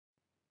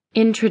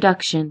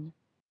Introduction.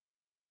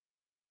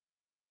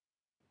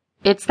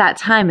 It's that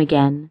time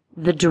again,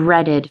 the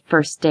dreaded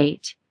first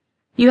date.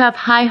 You have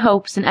high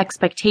hopes and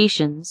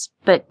expectations,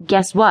 but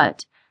guess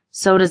what?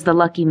 So does the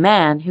lucky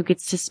man who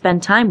gets to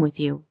spend time with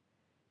you.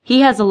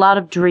 He has a lot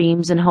of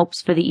dreams and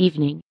hopes for the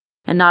evening,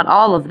 and not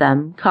all of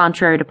them,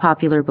 contrary to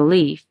popular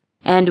belief,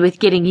 end with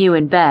getting you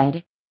in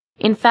bed.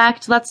 In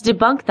fact, let's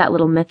debunk that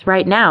little myth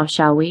right now,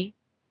 shall we?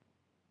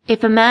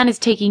 If a man is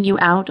taking you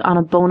out on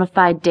a bona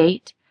fide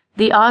date,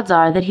 the odds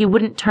are that he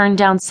wouldn't turn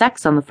down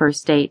sex on the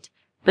first date,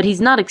 but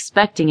he's not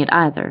expecting it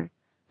either.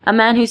 A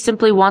man who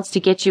simply wants to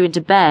get you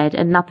into bed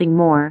and nothing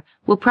more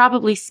will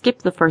probably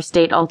skip the first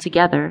date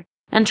altogether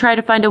and try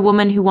to find a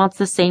woman who wants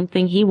the same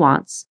thing he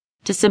wants,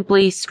 to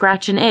simply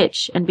scratch an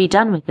itch and be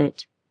done with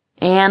it.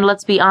 And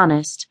let's be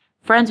honest,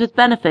 friends with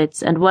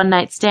benefits and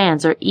one-night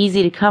stands are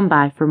easy to come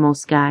by for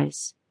most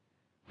guys.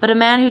 But a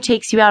man who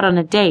takes you out on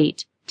a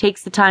date,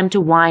 takes the time to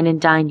wine and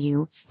dine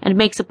you, and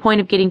makes a point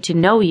of getting to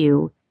know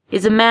you,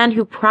 is a man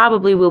who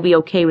probably will be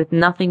okay with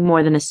nothing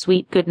more than a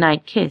sweet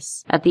goodnight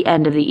kiss at the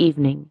end of the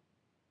evening.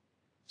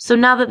 So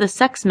now that the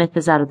sex myth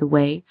is out of the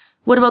way,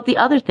 what about the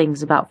other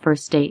things about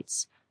first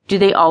dates? Do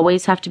they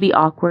always have to be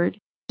awkward?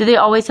 Do they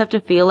always have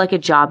to feel like a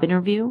job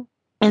interview?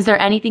 Is there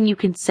anything you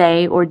can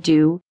say or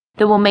do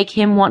that will make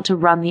him want to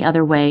run the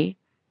other way?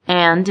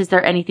 And is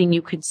there anything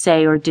you could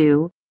say or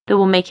do that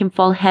will make him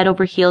fall head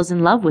over heels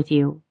in love with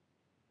you?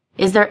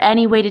 Is there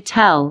any way to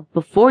tell,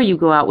 before you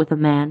go out with a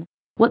man,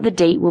 what the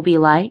date will be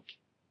like?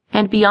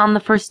 And beyond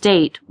the first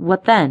date,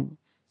 what then?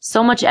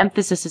 So much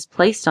emphasis is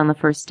placed on the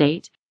first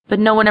date, but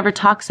no one ever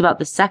talks about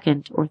the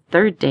second or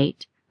third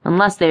date,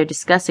 unless they are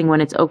discussing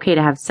when it's okay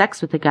to have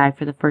sex with a guy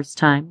for the first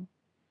time.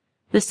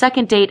 The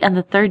second date and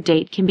the third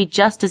date can be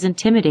just as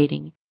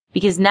intimidating,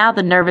 because now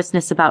the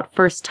nervousness about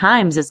first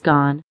times is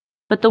gone,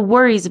 but the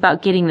worries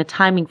about getting the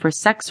timing for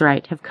sex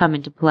right have come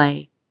into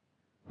play.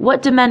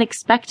 What do men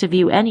expect of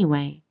you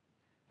anyway?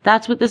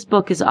 That's what this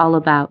book is all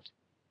about.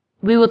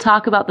 We will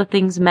talk about the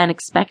things men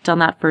expect on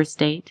that first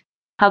date,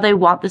 how they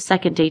want the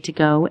second date to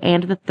go,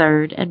 and the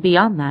third, and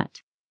beyond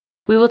that.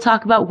 We will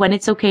talk about when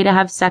it's okay to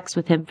have sex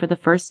with him for the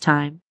first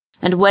time,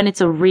 and when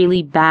it's a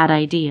really bad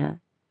idea.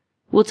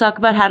 We'll talk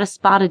about how to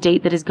spot a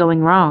date that is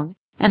going wrong,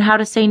 and how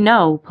to say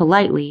no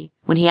politely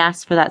when he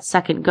asks for that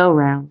second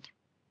go-round.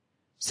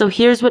 So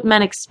here's what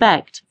men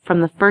expect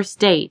from the first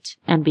date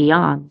and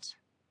beyond.